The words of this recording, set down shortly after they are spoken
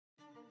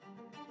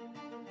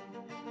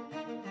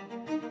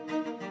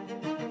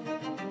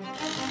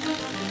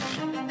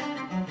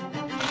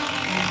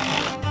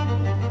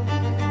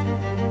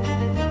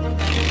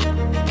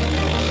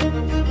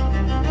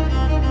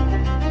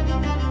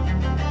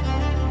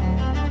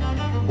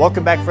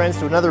Welcome back, friends,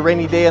 to another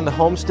rainy day in the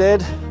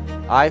homestead.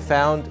 I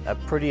found a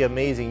pretty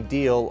amazing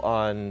deal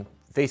on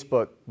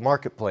Facebook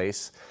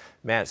Marketplace.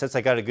 Man, since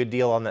I got a good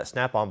deal on that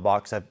Snap-on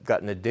box, I've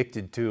gotten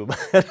addicted to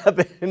them. I've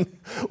been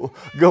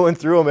going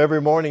through them every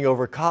morning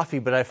over coffee,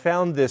 but I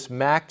found this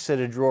Mac set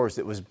of drawers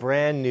that was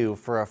brand new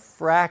for a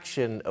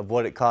fraction of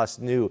what it cost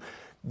new.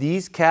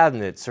 These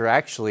cabinets are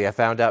actually, I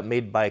found out,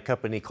 made by a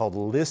company called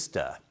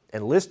Lista.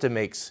 And Lista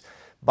makes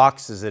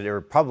boxes that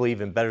are probably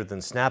even better than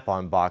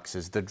Snap-on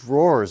boxes. The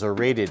drawers are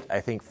rated,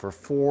 I think, for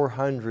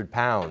 400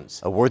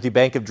 pounds. A worthy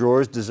bank of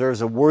drawers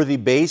deserves a worthy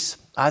base.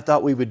 I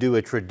thought we would do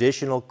a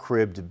traditional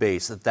cribbed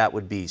base, that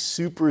would be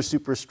super,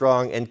 super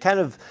strong and kind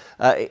of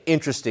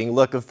interesting.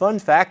 Look, a fun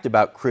fact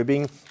about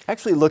cribbing, I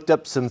actually looked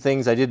up some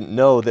things I didn't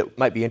know that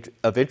might be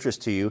of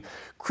interest to you.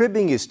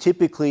 Cribbing is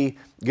typically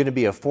going to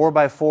be a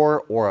 4x4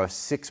 or a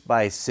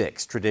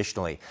 6x6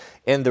 traditionally.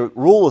 And the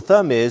rule of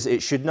thumb is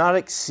it should not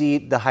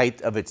exceed the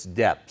height of its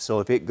depth. So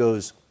if it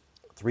goes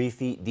 3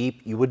 feet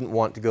deep, you wouldn't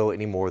want to go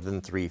any more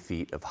than 3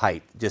 feet of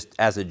height, just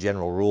as a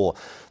general rule.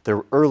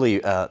 The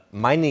early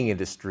mining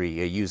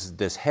industry used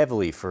this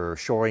heavily for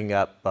shoring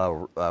up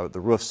the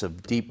roofs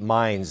of deep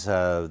mines.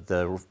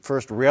 The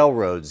first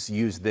railroads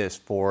used this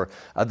for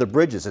the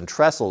bridges and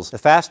trestles. The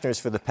fasteners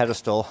for the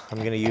pedestal I'm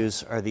going to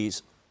use are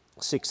these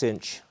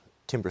 6-inch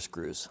timber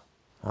screws.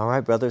 All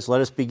right, brothers,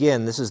 let us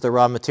begin. This is the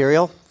raw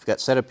material. I've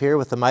got set up here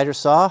with the miter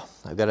saw.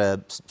 I've got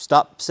a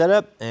stop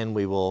setup, and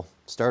we will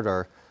start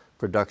our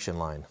production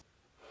line.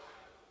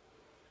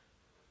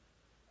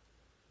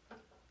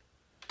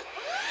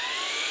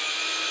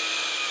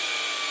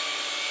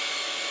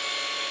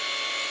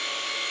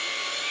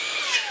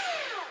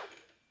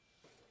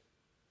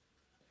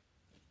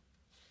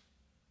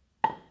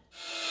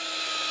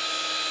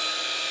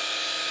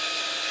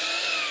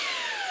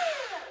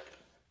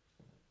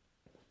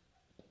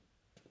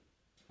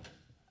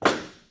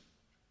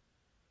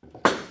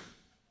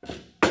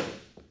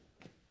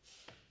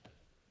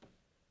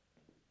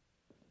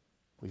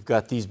 We've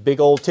got these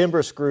big old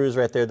timber screws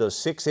right there, those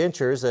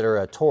 6-inchers that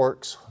are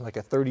Torx, like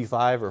a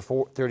 35 or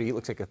 30, it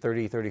looks like a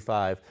 30,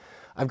 35.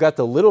 I've got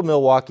the little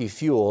Milwaukee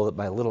Fuel,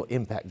 my little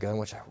impact gun,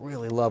 which I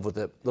really love with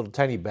the little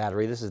tiny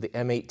battery. This is the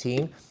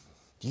M18.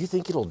 Do you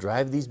think it'll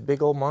drive these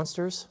big old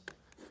monsters?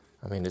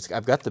 I mean,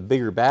 I've got the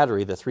bigger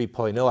battery, the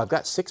 3.0. I've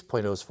got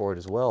 6.0s for it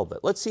as well,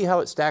 but let's see how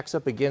it stacks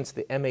up against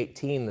the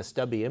M18, the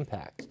stubby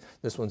impact.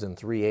 This one's in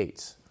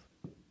 3/8.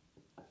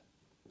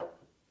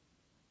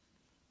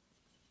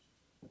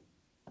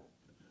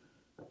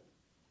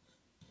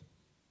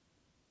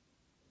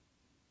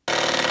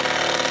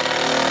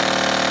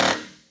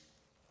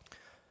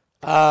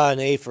 An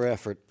A for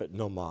effort, but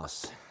no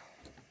moss.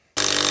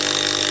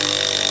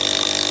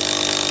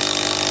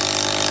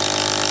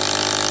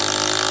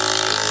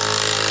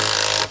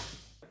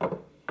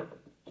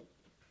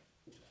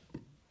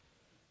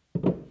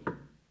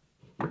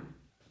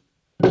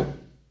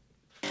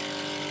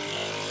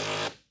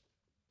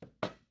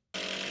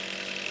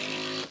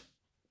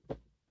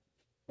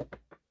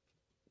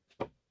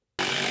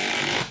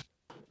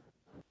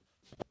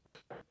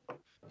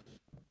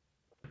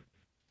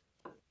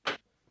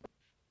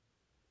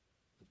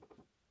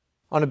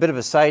 On a bit of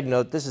a side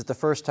note, this is the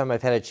first time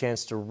I've had a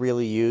chance to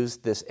really use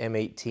this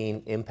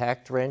M18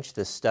 impact wrench,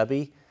 this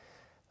stubby.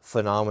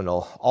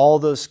 Phenomenal. All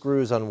those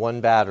screws on one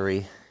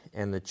battery,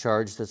 and the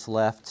charge that's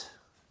left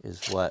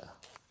is what?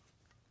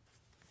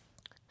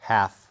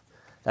 Half.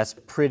 That's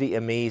pretty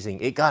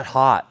amazing. It got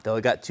hot, though.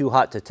 It got too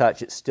hot to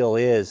touch. It still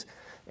is.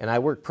 And I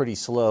work pretty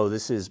slow.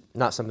 This is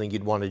not something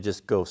you'd want to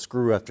just go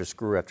screw after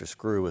screw after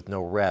screw with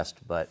no rest,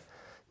 but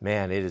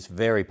man, it is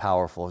very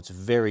powerful. It's a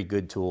very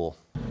good tool.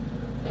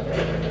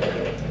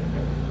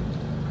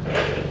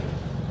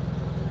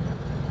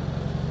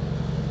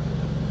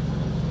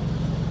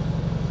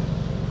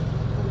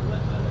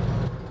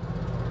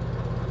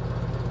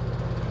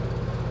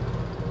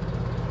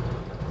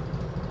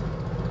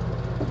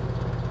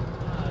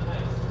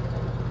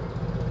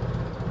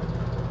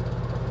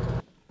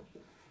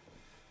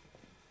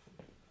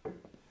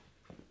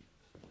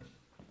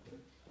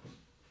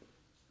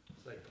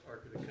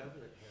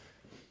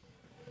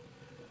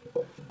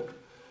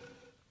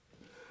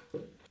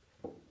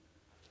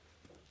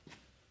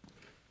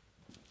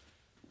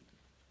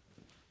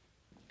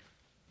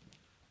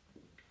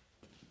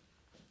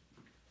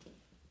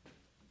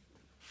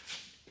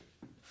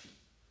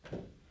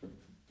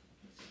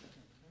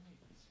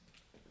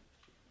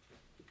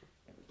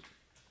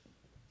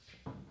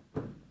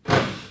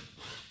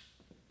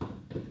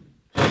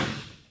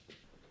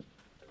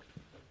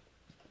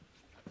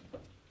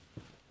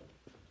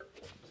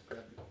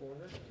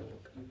 Corner, and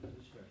we'll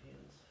reposition our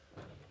hands.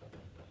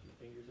 Your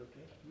fingers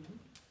okay? Mm-hmm.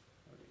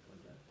 Okay,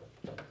 one down.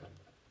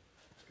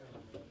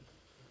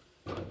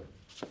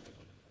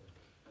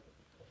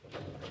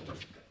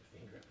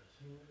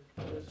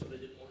 That's what I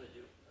didn't want to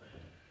do. I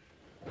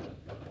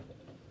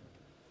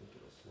think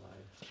it'll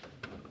slide.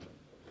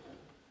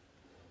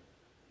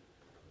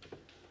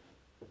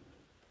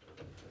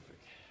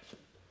 Perfect.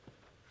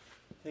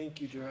 Thank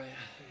you, Jiraiya.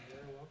 You're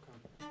very welcome.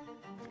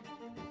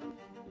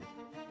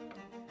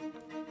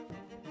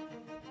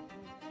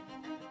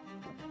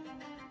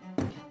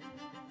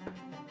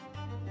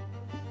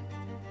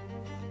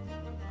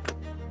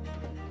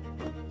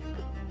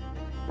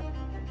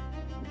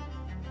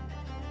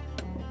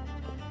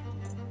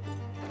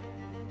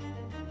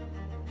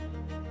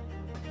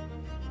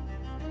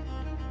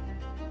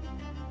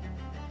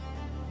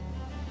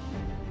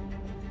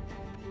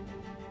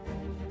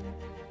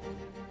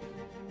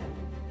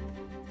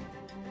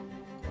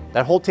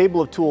 That whole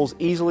table of tools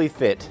easily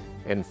fit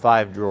in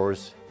 5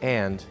 drawers,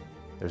 and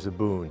there's a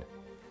boon.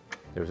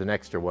 There's an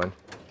extra one.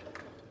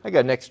 I got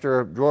an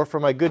extra drawer for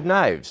my good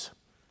knives.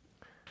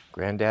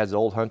 Granddad's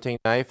old hunting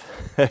knife.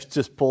 I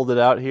just pulled it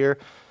out here.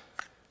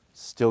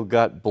 Still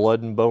got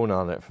blood and bone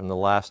on it from the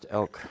last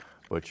elk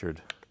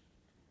butchered.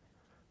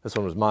 This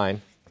one was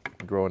mine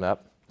growing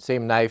up.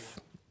 Same knife,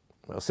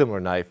 well,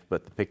 similar knife,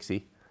 but the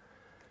Pixie.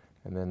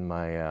 And then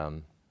my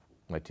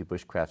my 2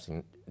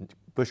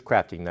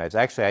 bushcrafting knives.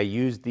 Actually, I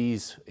use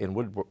these in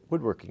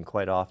woodworking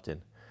quite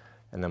often.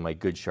 And then my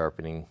good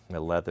sharpening, my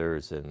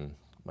leathers and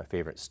my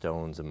favorite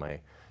stones and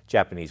my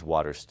Japanese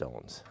water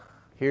stones.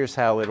 Here's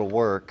how it'll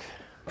work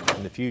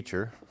in the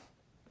future.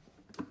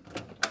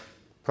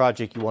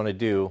 Project you want to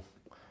do,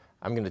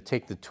 I'm going to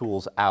take the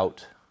tools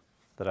out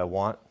that I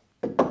want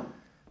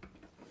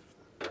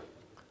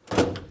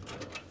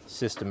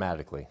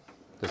systematically,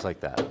 just like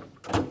that.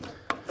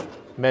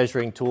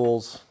 Measuring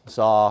tools,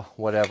 saw,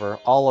 whatever,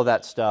 all of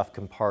that stuff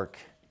can park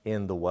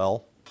in the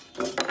well.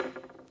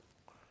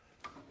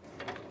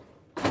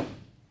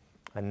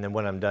 And then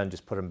when I'm done,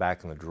 just put them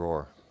back in the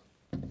drawer.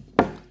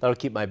 That'll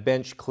keep my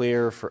bench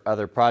clear for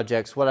other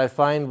projects. What I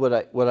find,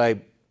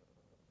 the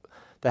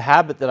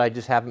habit that I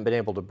just haven't been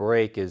able to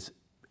break is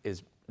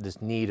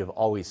this need of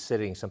always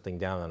sitting something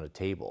down on a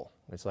table.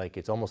 It's like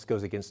it almost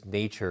goes against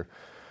nature.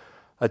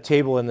 A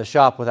table in the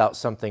shop without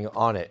something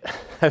on it.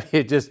 I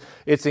mean,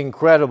 it's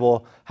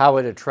incredible how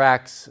it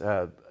attracts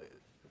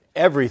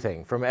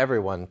everything from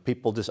everyone.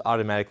 People just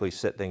automatically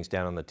sit things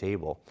down on the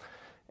table.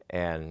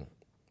 And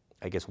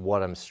I guess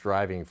what I'm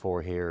striving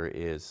for here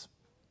is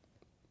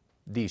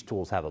these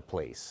tools have a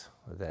place,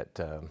 that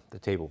the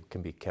table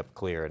can be kept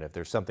clear, and if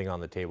there's something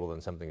on the table,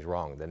 then something's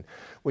wrong. Then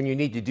when you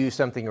need to do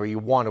something or you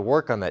want to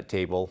work on that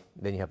table,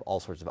 then you have all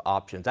sorts of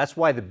options. That's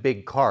why the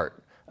big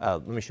cart,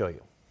 let me show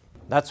you.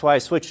 That's why I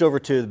switched over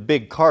to the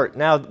big cart.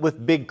 Now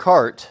with big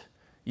cart,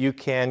 you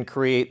can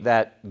create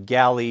that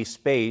galley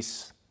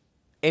space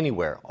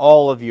anywhere.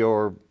 All of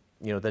your,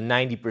 the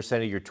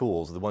 90% of your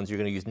tools, the ones you're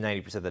going to use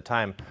 90% of the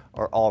time,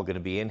 are all going to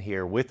be in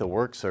here with a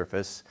work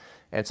surface.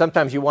 And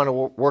sometimes you want to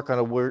work on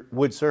a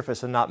wood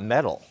surface and not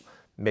metal,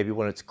 maybe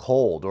when it's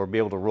cold, or be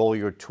able to roll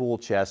your tool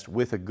chest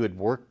with a good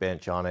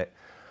workbench on it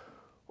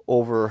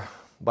over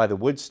by the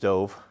wood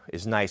stove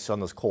is nice on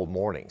those cold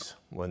mornings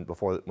when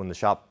the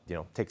shop,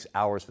 takes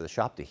hours for the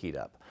shop to heat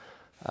up.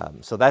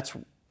 So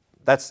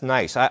that's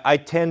nice. I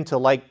tend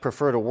to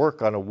prefer to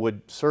work on a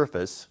wood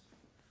surface,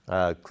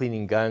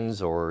 cleaning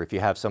guns, or if you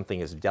have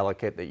something as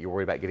delicate that you're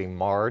worried about getting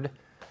marred,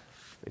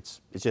 it's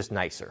just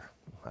nicer.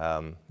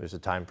 There's a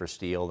time for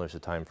steel, there's a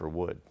time for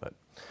wood, but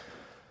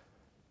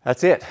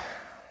that's it.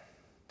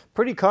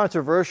 Pretty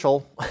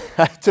controversial.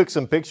 I took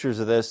some pictures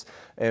of this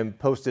and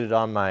posted it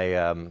on my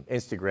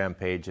Instagram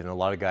page, and a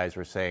lot of guys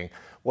were saying,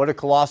 what a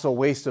colossal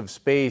waste of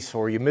space,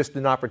 or you missed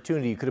an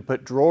opportunity, you could have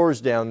put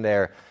drawers down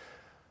there.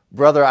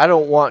 Brother, I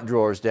don't want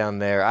drawers down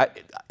there.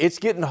 It's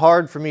getting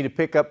hard for me to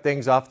pick up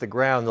things off the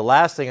ground. The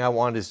last thing I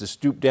want is to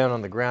stoop down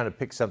on the ground and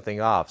pick something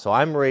off. So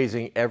I'm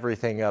raising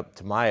everything up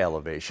to my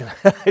elevation.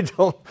 I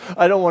don't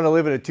want to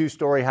live in a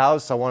 2-story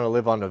house. I want to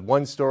live on a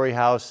 1-story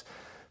house.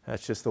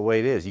 That's just the way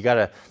it is. You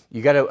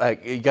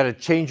gotta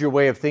change your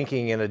way of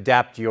thinking and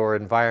adapt your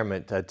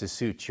environment to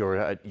suit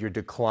your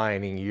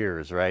declining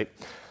years, right?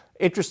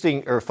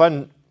 Interesting or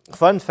fun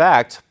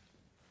fact.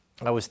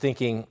 I was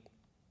thinking,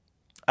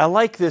 I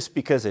like this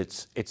because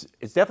it's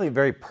definitely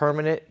very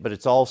permanent, but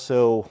it's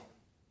also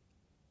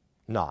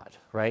not,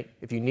 right?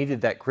 If you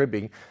needed that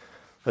cribbing,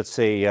 let's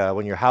say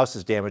when your house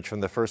is damaged from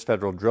the first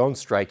federal drone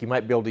strike, you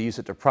might be able to use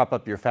it to prop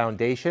up your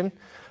foundation.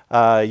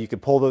 You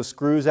could pull those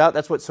screws out.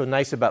 That's what's so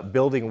nice about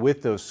building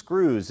with those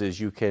screws is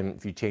you can,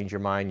 if you change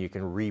your mind, you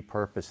can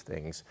repurpose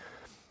things.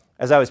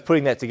 As I was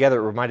putting that together,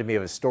 it reminded me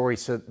of a story.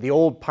 So the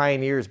old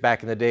pioneers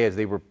back in the day, as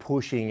they were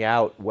pushing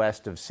out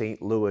west of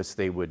St. Louis,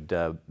 they would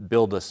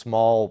build a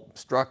small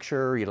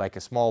structure, like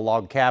a small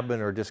log cabin,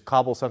 or just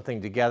cobble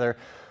something together,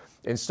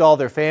 install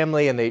their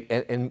family,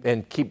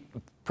 and keep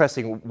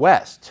pressing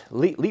west,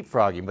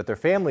 leapfrogging, but their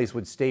families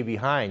would stay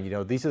behind.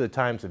 These are the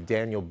times of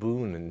Daniel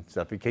Boone and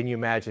stuff. Can you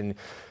imagine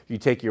you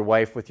take your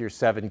wife with your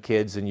 7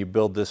 kids and you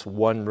build this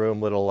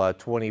 1-room little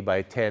 20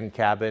 by 10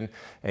 cabin,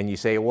 and you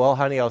say, well,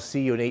 honey, I'll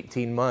see you in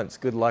 18 months.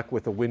 Good luck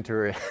with the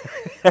winter.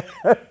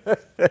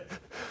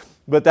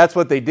 But that's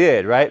what they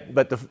did, right?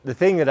 But the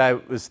thing that I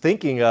was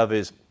thinking of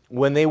is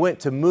when they went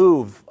to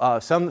move,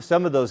 some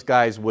of those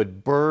guys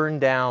would burn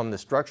down the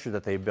structure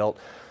that they built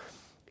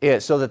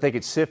so that they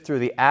could sift through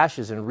the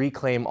ashes and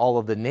reclaim all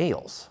of the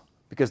nails,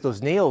 because those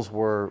nails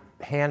were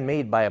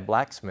handmade by a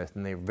blacksmith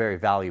and they were very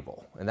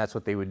valuable. And that's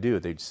what they would do.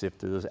 They'd sift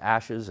through those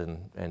ashes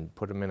and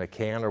put them in a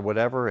can or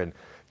whatever and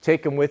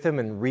take them with them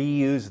and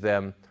reuse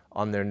them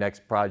on their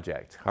next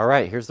project. All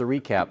right, here's the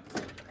recap.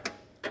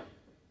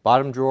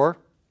 Bottom drawer,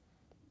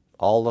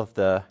 all of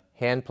the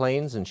hand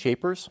planes and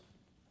shapers.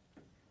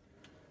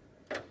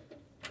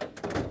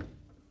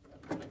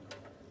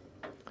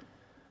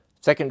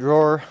 Second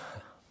drawer,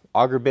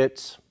 auger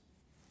bits,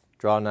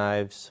 draw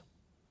knives,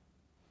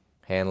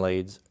 hand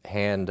lathes,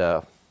 hand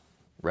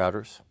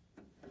routers.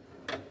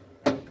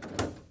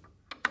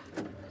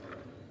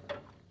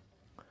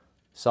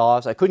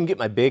 saws. I couldn't get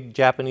my big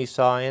Japanese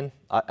saw in.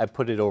 I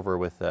put it over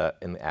with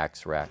an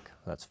axe rack.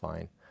 That's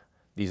fine.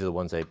 These are the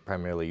ones I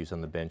primarily use on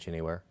the bench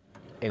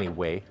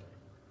anyway.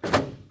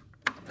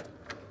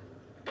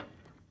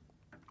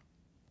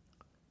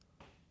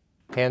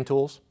 Hand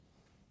tools.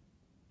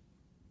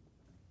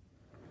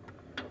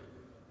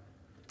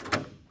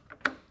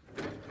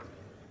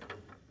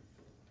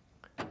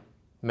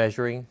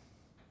 Measuring.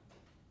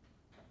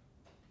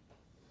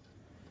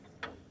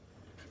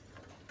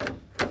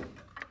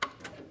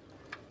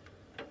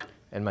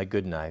 And my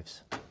good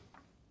knives.